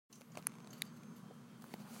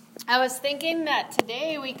I was thinking that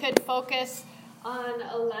today we could focus on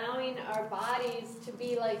allowing our bodies to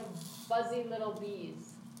be like buzzy little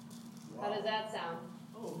bees. How does that sound?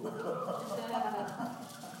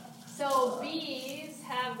 So bees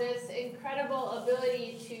have this incredible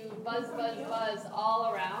ability to buzz, buzz, buzz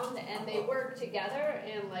all around, and they work together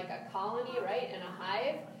in like a colony, right, in a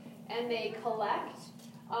hive, and they collect.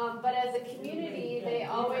 But as a community, they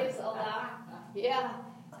always allow,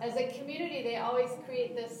 as a community, they always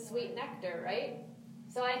create this sweet nectar, right?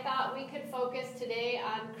 So I thought we could focus today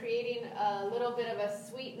on creating a little bit of a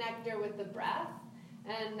sweet nectar with the breath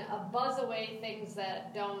and buzz away things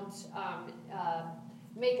that don't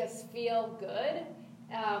make us feel good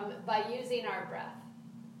by using our breath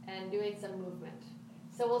and doing some movement.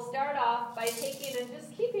 So we'll start off by taking and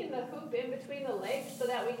just keeping the hoop in between the legs so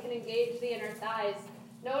that we can engage the inner thighs.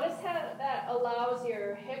 Notice how that allows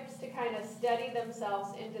your hips to kind of steady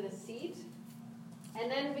themselves into the seat,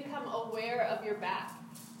 and then become aware of your back.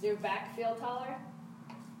 Does your back feel taller?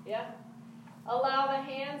 Yeah? Allow the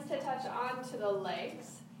hands to touch onto the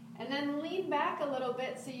legs, and then lean back a little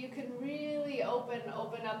bit so you can really open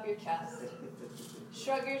up your chest.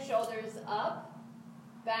 Shrug your shoulders up,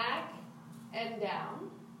 back, and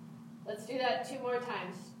down. Let's do that 2 more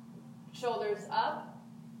times. Shoulders up,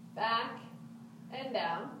 back, and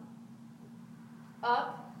down.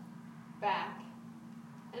 Up, back,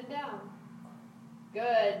 and down.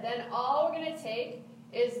 Good. Then all we're going to take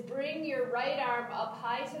is bring your right arm up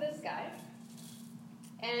high to the sky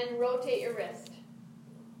and rotate your wrist.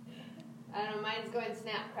 I don't know, mine's going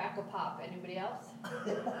snap, crackle, pop. Anybody else?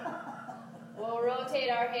 We'll rotate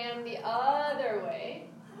our hand the other way.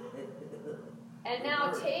 And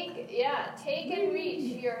now take and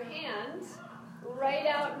reach your hands right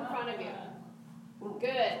out in front of you.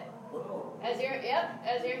 Good. As your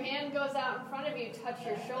hand goes out in front of you, touch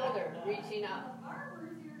your shoulder, reaching up.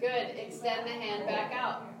 Good. Extend the hand back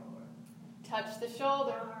out. Touch the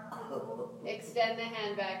shoulder. Extend the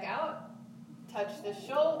hand back out. Touch the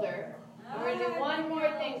shoulder. And we're going to do one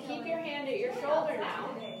more thing. Keep your hand at your shoulder now.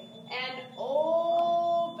 And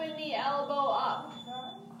open the elbow up.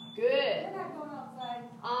 Good.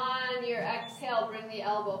 On your exhale, bring the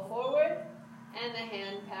elbow forward and the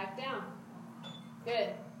hand back down. Good.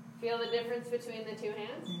 Feel the difference between the 2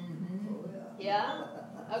 hands? Yeah?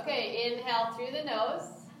 Okay, inhale through the nose.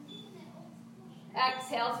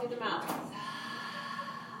 Exhale through the mouth.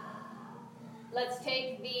 Let's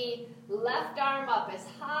take the left arm up as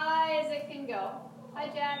high as it can go. Hi,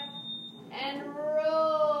 Jack. And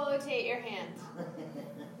rotate your hand.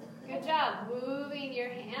 Good job. Moving your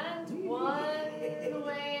hand one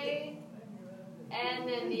way and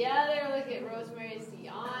then the other. Look at Rosemary's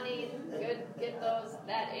yawning. Good. Get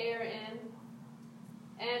that air in.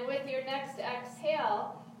 And with your next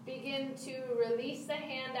exhale, begin to release the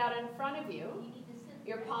hand out in front of you.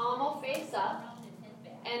 Your palm will face up.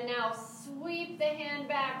 And now sweep the hand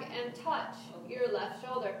back and touch your left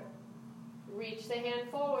shoulder. Reach the hand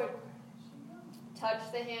forward.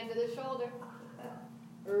 Touch the hand to the shoulder.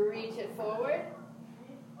 Reach it forward.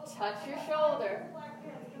 Touch your shoulder.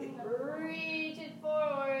 Reach it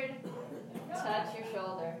forward. Touch your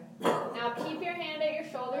shoulder. Now keep your hand at your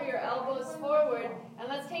shoulder, your elbows forward, and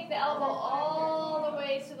let's take the elbow all the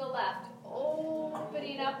way to the left,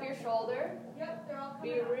 opening up your shoulder.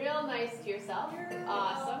 Be real nice to yourself.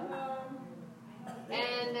 Awesome.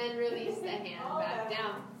 And then release the hand back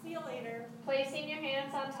down. See you later. Placing your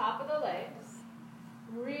hands on top of the legs.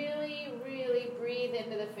 Really, really breathe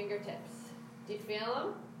into the fingertips. Do you feel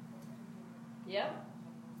them? Yep.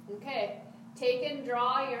 Okay. Take and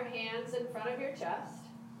draw your hands in front of your chest.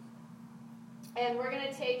 And we're going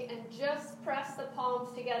to take and just press the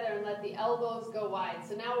palms together and let the elbows go wide.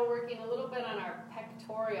 So now we're working a little bit on our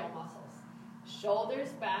pectoral muscles. Shoulders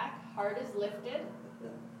back, heart is lifted.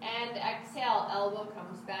 And exhale, elbow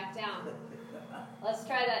comes back down. Let's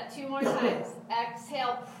try that 2 more times.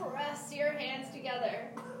 Exhale, press your hands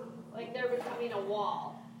together like they're becoming a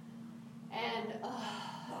wall. And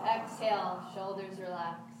exhale, shoulders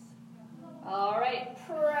relax. All right,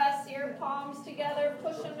 press your palms together,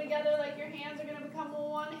 push them together like your hands are going to become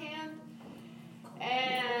one hand.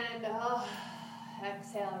 And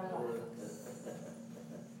exhale, relax.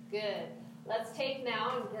 Good. Let's take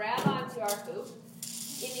now and grab onto our hoop.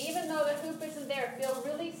 And even though the hoop isn't there, feel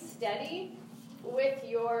really steady with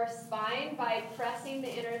your spine by pressing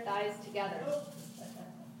the inner thighs together.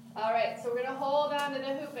 All right, so we're going to hold on to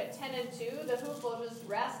the hoop at 10 and 2. The hoop will just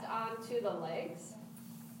rest onto the legs.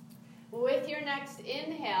 With your next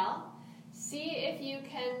inhale, see if you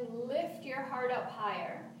can lift your heart up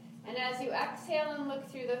higher. And as you exhale and look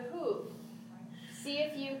through the hoop, see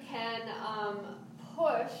if you can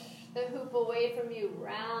push the hoop away from you,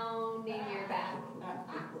 rounding your back.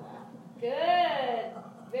 Good.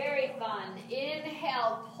 Very fun.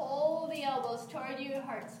 Inhale, pull the elbows toward you,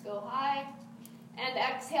 hearts go high. And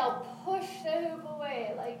exhale, push the hoop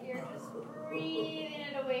away like you're just breathing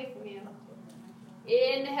it away from you.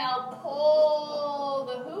 Inhale, pull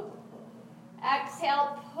the hoop.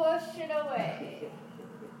 Exhale, push it away.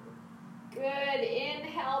 Good.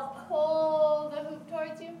 Inhale, pull the hoop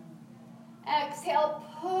towards you. Exhale,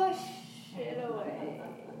 push it away.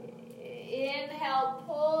 Inhale,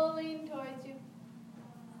 pulling towards you.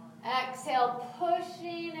 Exhale,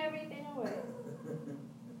 pushing everything away.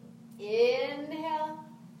 Inhale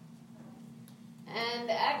and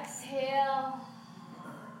exhale.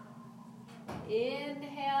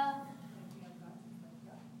 Inhale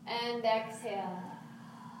and exhale.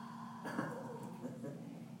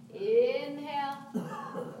 Inhale.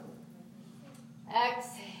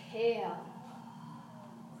 Exhale.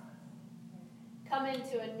 Come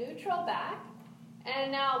into a neutral back.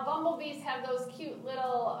 And now bumblebees have those cute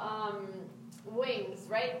little wings,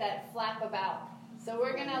 right, that flap about. So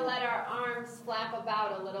we're going to let our arms flap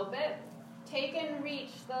about a little bit. Take and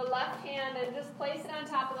reach the left hand and just place it on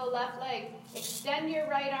top of the left leg. Extend your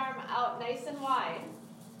right arm out nice and wide.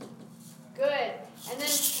 Good. And then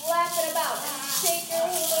flap it about and shake your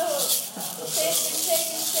hula hoop. Shake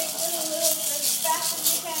the hula hoop as fast as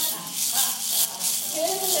you can.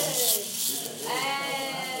 Good.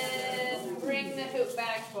 And bring the hoop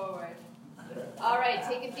back forward. All right,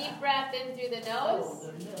 take a deep breath in through the nose.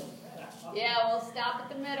 Yeah, we'll stop at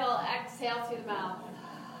the middle. Exhale through the mouth.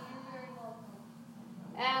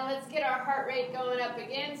 And let's get our heart rate going up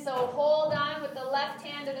again. So hold on with the left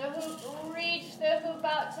hand to the hoop. Reach the hoop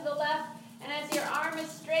out to the left. And as your arm is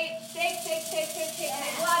straight, shake.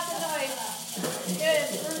 Make lots of noise. Good.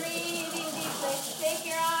 Breathing deeply. Shake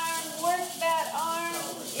your arm. Work that arm.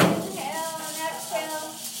 Inhale and exhale.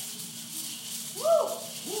 Woo!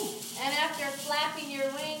 And after flapping your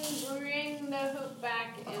wings, bring the hoop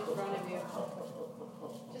back in front of you.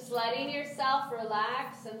 Just letting yourself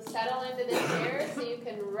relax and settle into the chair so you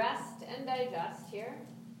can rest and digest here.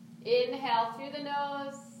 Inhale through the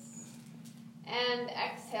nose and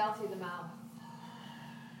exhale through the mouth.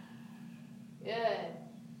 Good.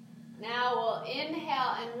 Now we'll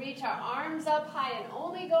inhale and reach our arms up high and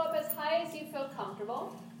only go up as high as you feel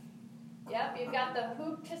comfortable. Yep, you've got the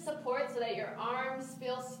hoop to support so that your arms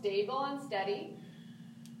feel stable and steady.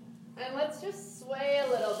 And let's just sway a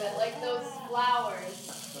little bit like those flowers.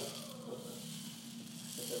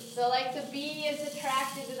 So like the bee is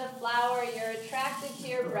attracted to the flower, you're attracted to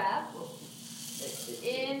your breath.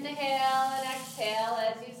 Inhale and exhale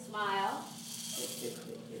as you smile.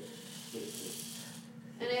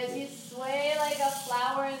 And as you sway like a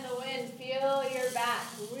flower in the wind, feel your back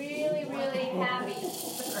really, really happy.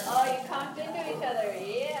 Oh, you comped into each other.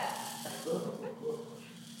 Yeah.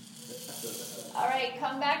 All right,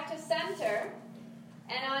 come back to center.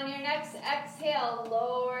 And on your next exhale,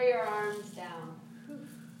 lower your arms down.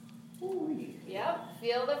 Yep.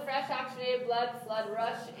 Feel the fresh oxygenated blood flood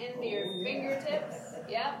rush into your fingertips.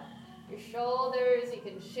 Yep. Your shoulders, you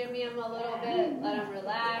can shimmy them a little bit. Let them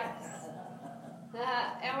relax.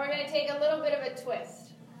 And we're going to take a little bit of a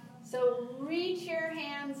twist. So reach your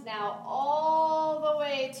hands now all the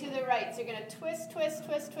way to the right. So you're going to twist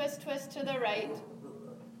to the right.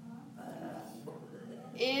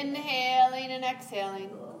 Inhaling and exhaling.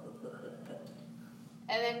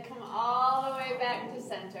 And then come all the way back to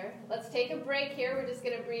center. Let's take a break here. We're just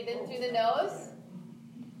going to breathe in through the nose.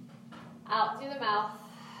 Out through the mouth.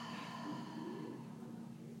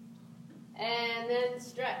 And then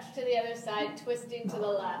stretch to the other side, twisting to the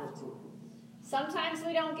left. Sometimes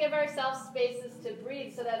we don't give ourselves spaces to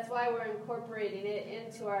breathe, so that's why we're incorporating it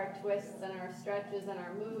into our twists and our stretches and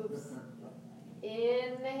our moves.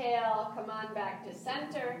 Inhale, come on back to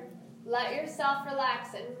center. Let yourself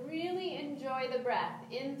relax and really enjoy the breath.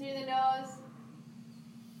 In through the nose,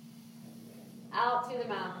 out through the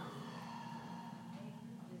mouth.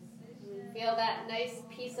 Feel that nice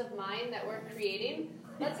peace of mind that we're creating.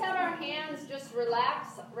 Let's have our hands just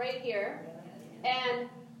relax right here. And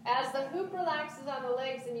as the hoop relaxes on the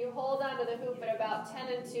legs and you hold onto the hoop at about 10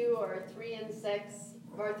 and 2 or 3 and 6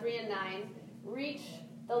 or 3 and 9, reach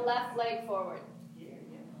the left leg forward.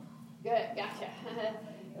 Good, gotcha.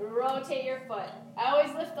 Rotate your foot. I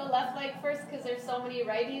always lift the left leg first because there's so many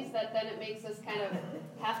righties that then it makes us kind of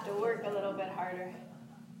have to work a little bit harder.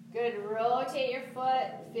 Good, rotate your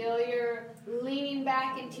foot. Feel you're leaning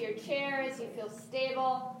back into your chair as you feel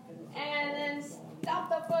stable. And then stomp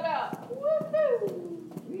the foot up. Woohoo!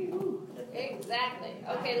 Exactly.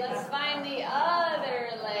 Okay, let's find the other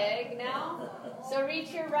leg now. So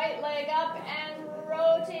reach your right leg up and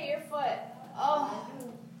rotate your foot. Oh,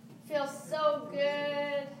 feels so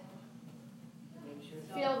good.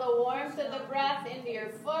 Feel the warmth of the breath into your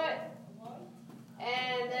foot.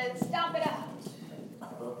 And then stomp it out.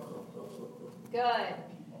 Good.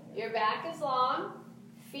 Your back is long,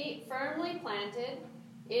 feet firmly planted.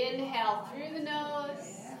 Inhale through the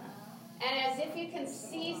nose. And as if you can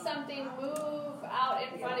see something move out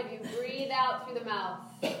in front of you, breathe out through the mouth.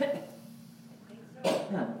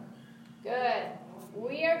 Good.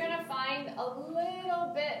 We are going to find a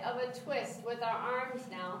little bit of a twist with our arms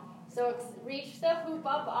now. So reach the hoop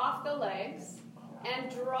up off the legs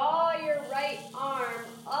and draw your right arm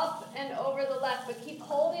up and over the left. But keep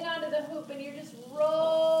holding onto the hoop and you're just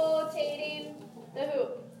rotating the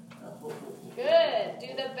hoop. Good. Do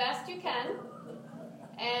the best you can.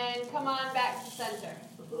 And come on back to center.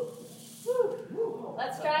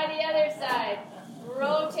 Let's try the other side.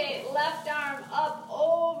 Rotate left arm up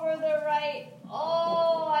over the right.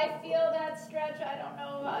 Oh, I feel that stretch. I don't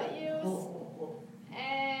know about you.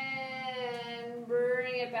 And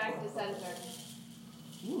bring it back to center.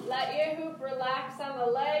 Let your hoop relax on the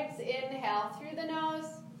legs. Inhale through the nose.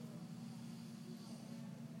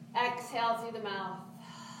 Exhale through the mouth.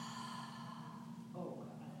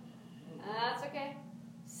 That's okay.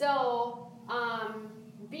 So,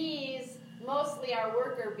 bees mostly are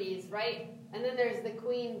worker bees, right? And then there's the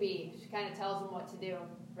queen bee. She kind of tells them what to do,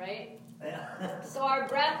 right? So our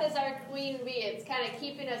breath is our queen bee. It's kind of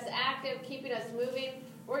keeping us active, keeping us moving.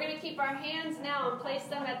 We're going to keep our hands now and place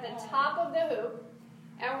them at the top of the hoop.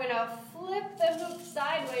 And we're going to flip the hoop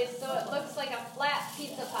sideways so it looks like a flat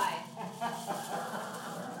pizza pie.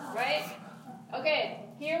 Right? Okay,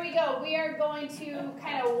 here we go. We are going to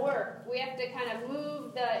kind of work. We have to kind of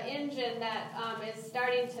move the engine that is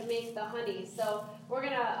starting to make the honey. So we're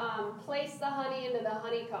going to place the honey into the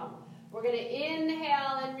honeycomb. We're going to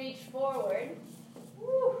inhale and reach forward.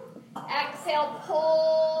 Woo. Exhale,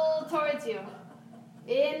 pull towards you.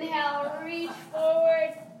 Inhale, reach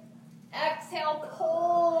forward. Exhale,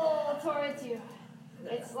 pull towards you.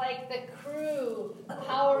 It's like the crew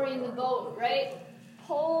powering the boat, right?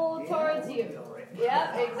 Pull towards you.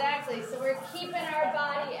 Yep, exactly. So we're keeping our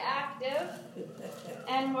body active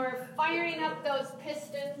and we're firing up those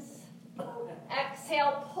pistons.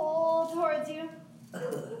 Exhale, pull towards you.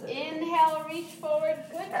 Inhale, reach forward.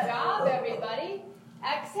 Good job, everybody.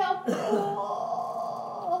 Exhale,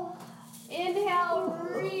 pull. Inhale,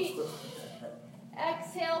 reach.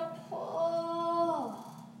 Exhale, pull.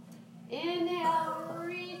 Inhale,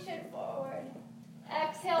 reach it forward.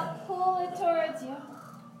 Exhale, pull it towards you.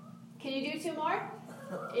 Can you do two more?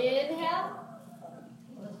 Inhale.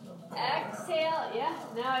 Exhale. Yeah,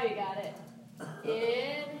 now you got it.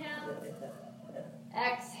 Inhale.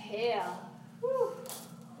 Exhale.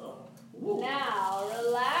 Woo. Now,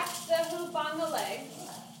 relax the hoop on the legs,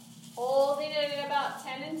 holding it at about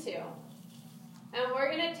 10 and 2. And we're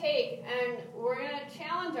going to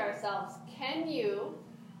challenge ourselves. Can you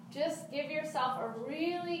just give yourself a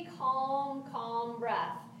really calm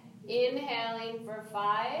breath? Inhaling for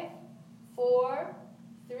 5, 4,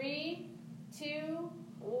 3, 2,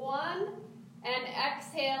 1. And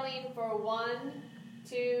exhaling for 1,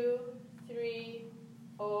 2, 3,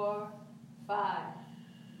 4, 5.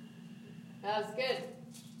 That was good.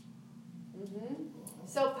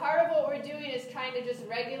 So part of what we're doing is trying to just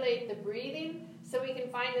regulate the breathing so we can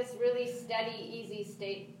find this really steady, easy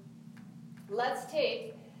state. Let's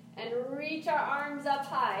take and reach our arms up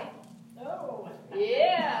high. Oh.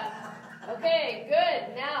 Yeah. Okay,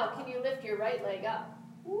 good. Now, can you lift your right leg up?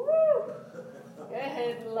 Woo.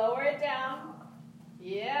 Good. Lower it down.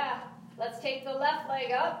 Yeah. Let's take the left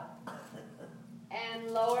leg up and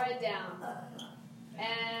lower it down.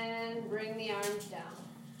 And bring the arms down.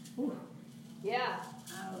 Yeah.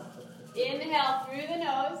 Inhale through the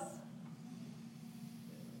nose.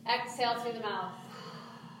 Exhale through the mouth.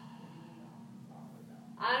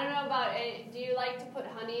 I don't know about it. Do you like to put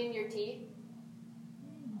honey in your tea?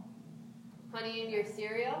 Honey in your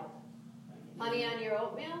cereal? Honey on your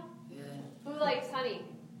oatmeal? Yeah. Who likes honey?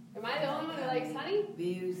 Am I the only one who likes honey? We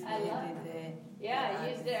use it I love every day. Yeah, I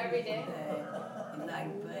used it every day.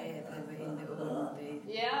 Like bread in the old days.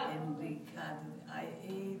 Yeah. And I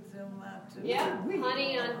ate so much. Yeah,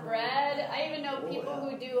 honey on bread. I even know people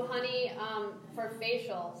who do honey for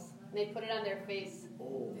facials. They put it on their face.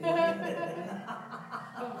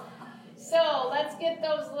 So let's get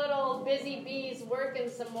those little busy bees working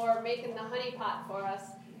some more, making the honey pot for us.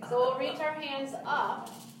 So we'll reach our hands up.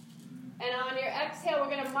 And on your exhale,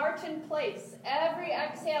 we're going to march in place. Every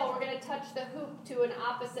exhale, we're going to touch the hoop to an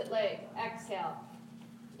opposite leg. Exhale.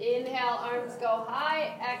 Inhale, arms go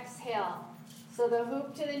high. Exhale. So So the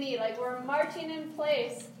hoop to the knee, like we're marching in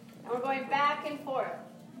place, and we're going back and forth.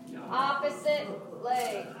 Opposite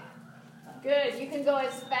leg. Good. You can go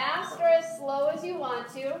as fast or as slow as you want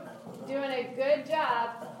to. Doing a good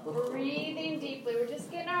job. Breathing deeply. We're just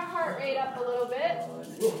getting our heart rate up a little bit.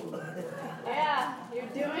 Yeah, you're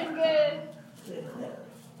doing good.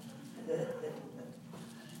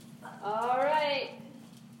 All right.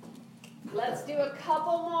 Let's do a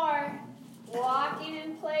couple more. Walking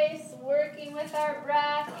in place, working with our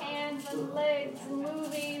breath, hands and legs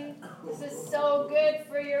moving. This is so good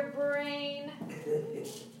for your brain.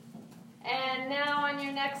 And now on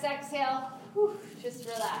your next exhale, just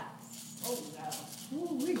relax.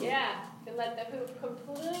 Yeah, you can let the hoop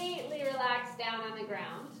completely relax down on the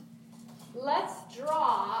ground. Let's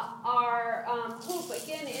draw our hoop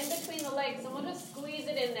again in between the legs, and we'll just squeeze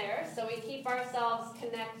it in there so we keep ourselves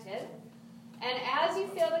connected. And as you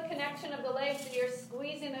feel the connection of the legs and you're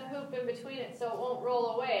squeezing the hoop in between it so it won't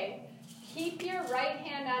roll away, keep your right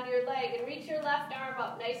hand on your leg and reach your left arm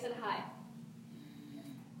up nice and high.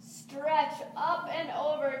 Stretch up and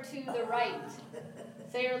over to the right.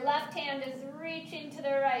 So your left hand is reaching to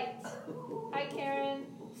the right. Hi, Karen.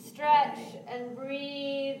 Stretch and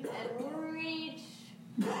breathe and reach.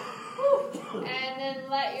 And then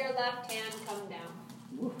let your left hand come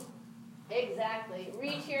down. Exactly.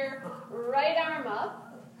 Reach your right arm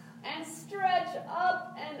up and stretch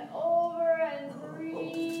up and over and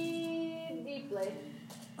breathe deeply.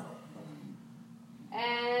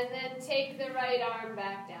 And then take the right arm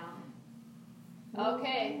back down.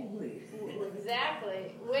 Okay.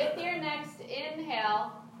 Exactly. With your next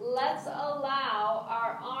inhale, let's allow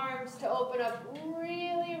our arms to open up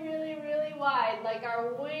really, really, really wide, like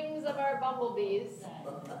our wings of our bumblebees.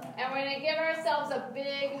 And we're going to give ourselves a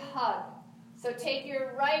big hug. So take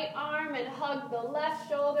your right arm and hug the left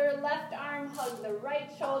shoulder, left arm, hug the right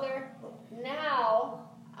shoulder.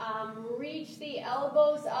 Now, reach the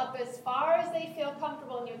elbows up as far as they feel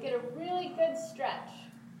comfortable, and you'll get a really good stretch.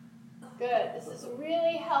 Good. This is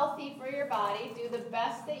really healthy for your body. Do the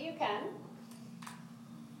best that you can.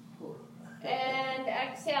 And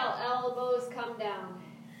exhale, elbows come down.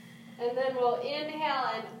 And then we'll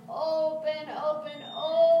inhale and open, open,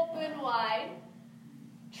 open wide.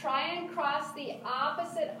 Try and cross the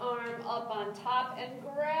opposite arm up on top and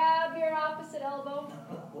grab your opposite elbow.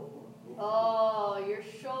 Oh, your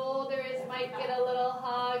shoulders might get a little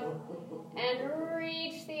hug. And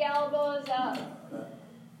reach the elbows up.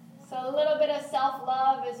 So a little bit of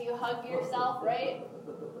self-love as you hug yourself, right?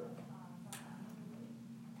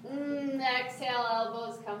 Exhale,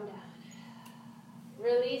 elbows come down.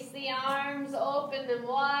 Release the arms, open them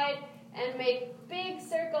wide, and make big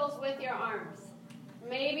circles with your arms.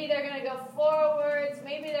 Maybe they're going to go forwards,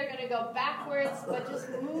 maybe they're going to go backwards, but just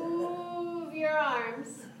move your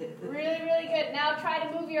arms. Really, really good. Now try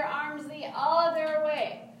to move your arms the other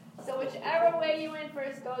way. So whichever way you went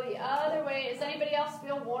first, go the other way. Does anybody else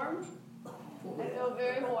feel warm? I feel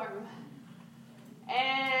very warm.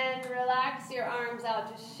 And relax your arms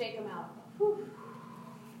out. Just shake them out. Whew.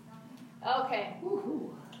 Okay.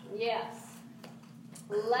 Yes.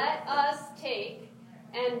 Let us take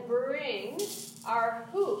and bring our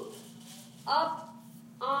hoop up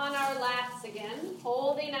on our lats again,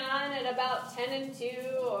 holding on at about 10 and 2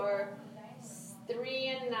 or 3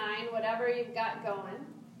 and 9, whatever you've got going.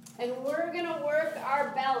 And we're going to work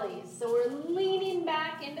our bellies. So we're leaning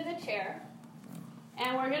back into the chair.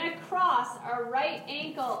 And we're going to cross our right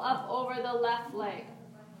ankle up over the left leg.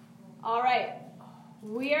 All right.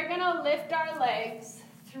 We are going to lift our legs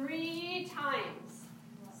 3 times.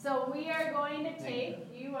 So we are going to take,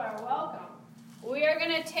 you are welcome. We are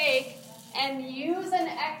going to take and use an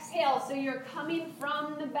exhale. So you're coming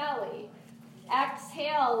from the belly.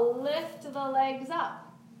 Exhale, lift the legs up.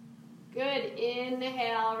 Good.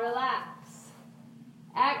 Inhale, relax.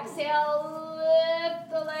 Exhale, lift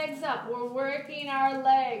the legs up. We're working our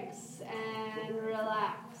legs and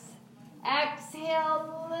relax.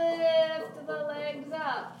 Exhale, lift the legs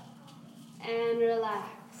up and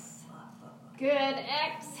relax. Good.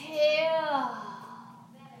 Exhale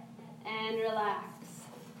and relax.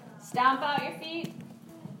 Stomp out your feet.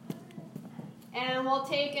 And we'll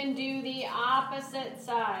take and do the opposite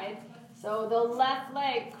side. So the left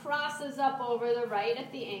leg crosses up over the right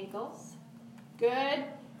at the ankles. Good.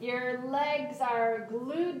 Your legs are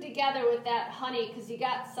glued together with that honey because you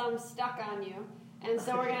got some stuck on you. And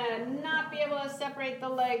so we're going to not be able to separate the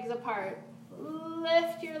legs apart.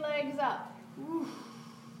 Lift your legs up.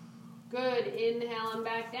 Good. Inhale and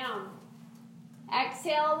back down.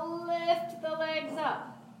 Exhale, lift the legs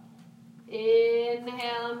up.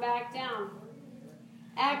 Inhale and back down.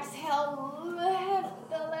 Exhale, lift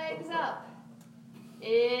the legs up.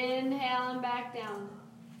 down.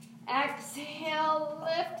 Exhale,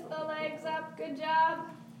 lift the legs up. Good job.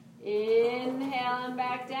 Inhale and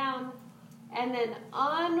back down. And then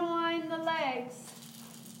unwind the legs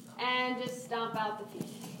and just stomp out the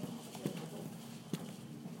feet.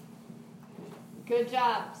 Good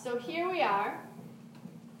job. So here we are.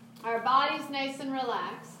 Our body's nice and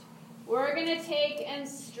relaxed. We're going to take and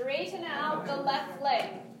straighten out the left leg.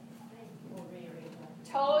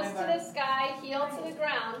 Toes to the sky, heel to the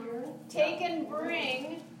ground. Take and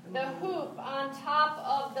bring the hoop on top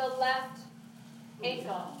of the left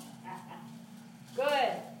ankle.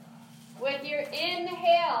 Good. With your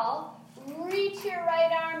inhale, reach your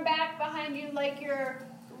right arm back behind you like you're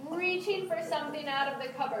reaching for something out of the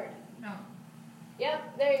cupboard.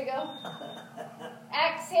 Yep, there you go.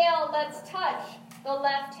 Exhale, let's touch the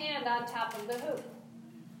left hand on top of the hoop.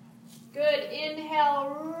 Good. Inhale,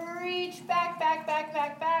 reach back, back, back,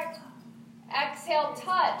 back, back. Exhale,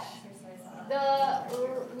 touch the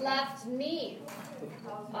left knee.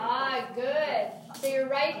 Good. So your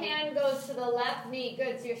right hand goes to the left knee.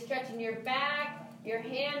 Good. So you're stretching your back, your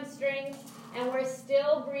hamstrings, and we're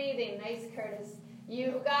still breathing. Nice, Curtis.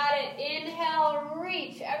 You got it. Inhale,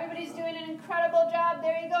 reach. Everybody's doing an incredible job.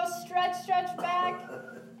 There you go. Stretch, stretch back.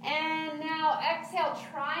 And now exhale.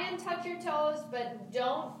 Try and touch your toes, but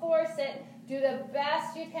don't force it. Do the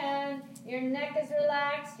best you can. Your neck is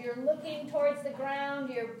relaxed. You're looking towards the ground.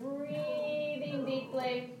 You're breathing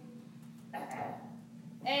deeply.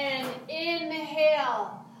 And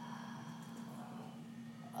inhale.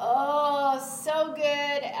 Oh, so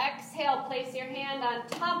good. Exhale. Place your hand on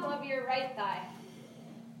top of your right thigh.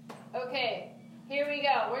 Okay, here we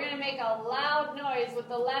go. We're going to make a loud noise with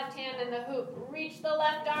the left hand and the hoop. Reach the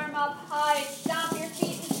left arm up high. Stomp your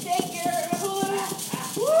feet and shake your hula.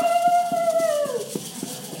 Woo!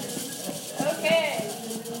 Okay,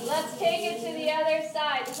 let's take it to the other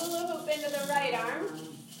side. Hula hoop into the right arm.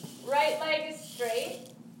 Right leg is straight.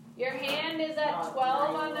 Your hand is at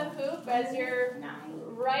 12 on the hoop as your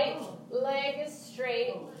right leg is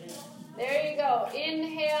straight. There you go.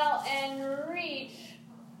 Inhale and reach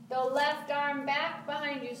the left arm back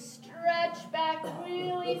behind you. Stretch back.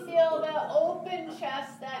 Really feel the open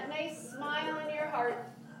chest, that nice smile in your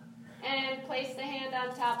heart. And place the hand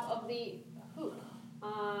on top of the hoop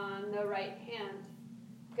on the right hand.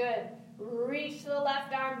 Good. Reach the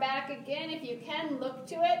left arm back again. If you can, look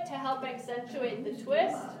to it to help accentuate the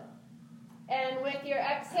twist. And with your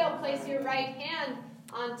exhale, place your right hand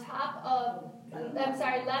on top of,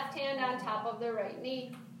 left hand on top of the right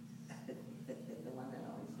knee.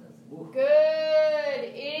 Good.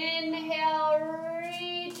 Inhale,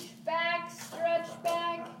 reach back, stretch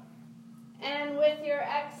back. And with your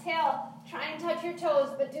exhale, try and touch your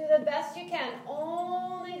toes, but do the best you can.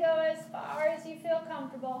 Only go as far as you feel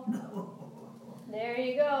comfortable. There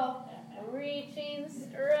you go. Reaching,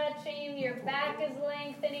 stretching, your back is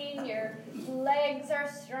lengthening, your legs are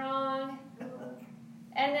strong.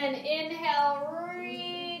 And then inhale,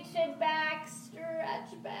 reach it back,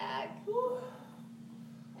 stretch back.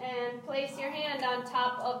 And place your hand on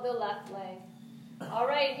top of the left leg. All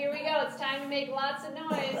right, here we go. It's time to make lots of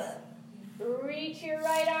noise. Reach your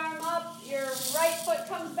right arm up. Your right foot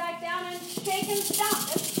comes back down and shake and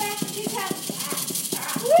stomp as fast as you can.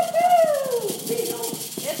 Woohoo!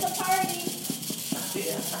 It's a party.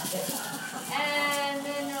 And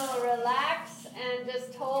then you'll relax and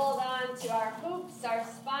just hold on to our hoops. Our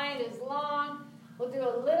spine is long. We'll do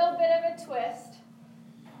a little bit of a twist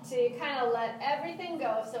to kind of let everything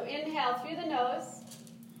go. So inhale through the nose.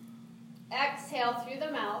 Exhale through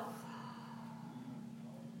the mouth.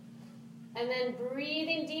 And then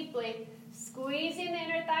breathing deeply, squeezing the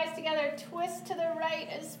inner thighs together. Twist to the right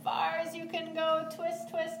as far as you can go. Twist,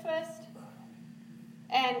 twist, twist.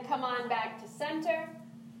 And come on back to center.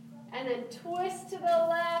 And then twist to the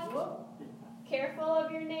left. Careful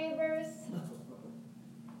of your neighbors.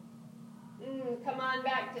 Come on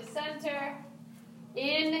back to center.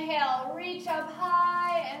 Inhale, reach up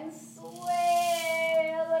high and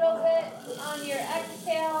sway a little bit on your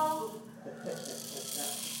exhale.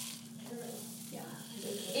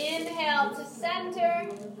 Inhale to center.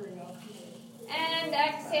 And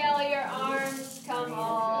exhale, your arms come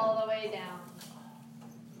all the way down.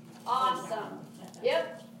 Awesome.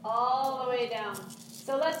 Yep, all the way down.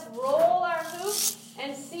 So let's roll our hoop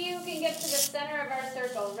and see who can get to the center of our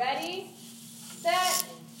circle. Ready, set,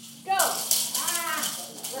 go.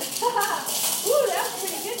 Ooh, that's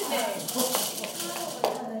pretty good today.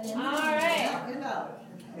 All right.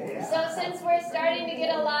 So since we're starting to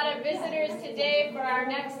get a lot of visitors today for our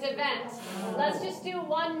next event, let's just do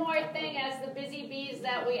one more thing as the busy bees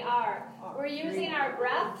that we are. We're using our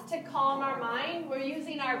breath to calm our mind. We're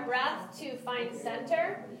using our breath to find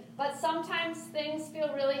center. But sometimes things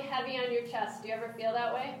feel really heavy on your chest. Do you ever feel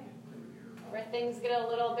that way? Where things get a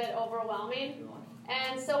little bit overwhelming?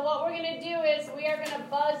 And so what we're going to do is we are going to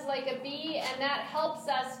buzz like a bee, and that helps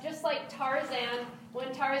us, just like Tarzan,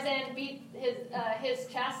 when Tarzan beat his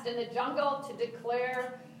chest in the jungle to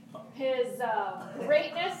declare his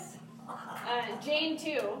greatness. Jane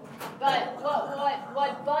too. But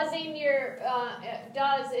what buzzing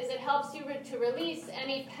does is it helps you to release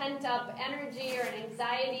any pent-up energy or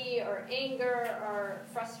anxiety or anger or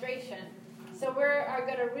frustration. So we are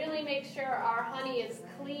going to really make sure our honey is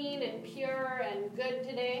clean and pure and good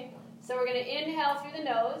today. So we're going to inhale through the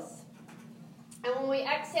nose. And when we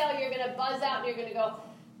exhale, you're going to buzz out and you're going to go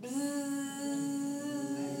bzzz.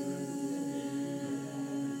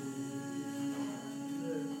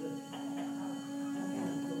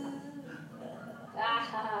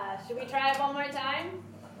 Should we try it one more time?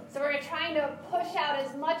 So we're trying to push out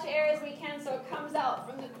as much air as we can so it comes out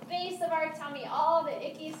from the base of our tummy, all the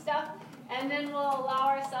icky stuff. And then we'll allow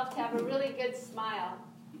ourselves to have a really good smile.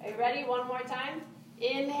 Are you ready? One more time.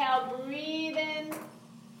 Inhale, breathe in.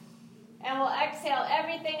 And we'll exhale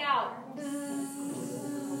everything out.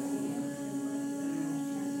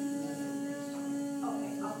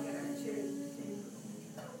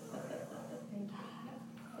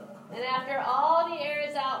 And after all the air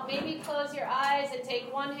is out, maybe close your eyes and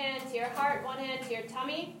take one hand to your heart, one hand to your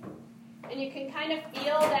tummy. And you can kind of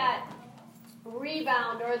feel that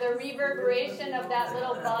rebound or the reverberation of that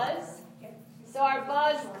little buzz. So our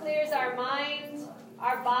buzz clears our mind.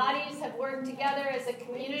 Our bodies have worked together as a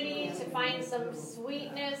community to find some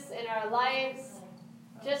sweetness in our lives,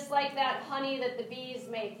 just like that honey that the bees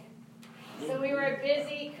make. So we were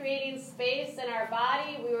busy creating space in our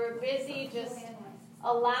body. We were busy just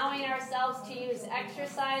allowing ourselves to use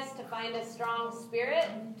exercise to find a strong spirit.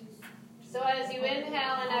 So as you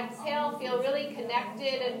inhale and exhale, feel really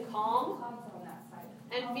connected and calm.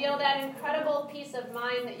 And feel that incredible peace of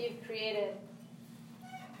mind that you've created.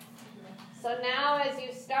 So now as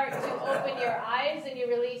you start to open your eyes and you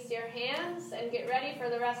release your hands and get ready for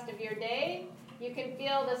the rest of your day, you can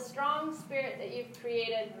feel the strong spirit that you've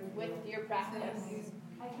created with your practice.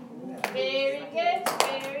 Very good,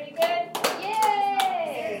 very good. Yeah!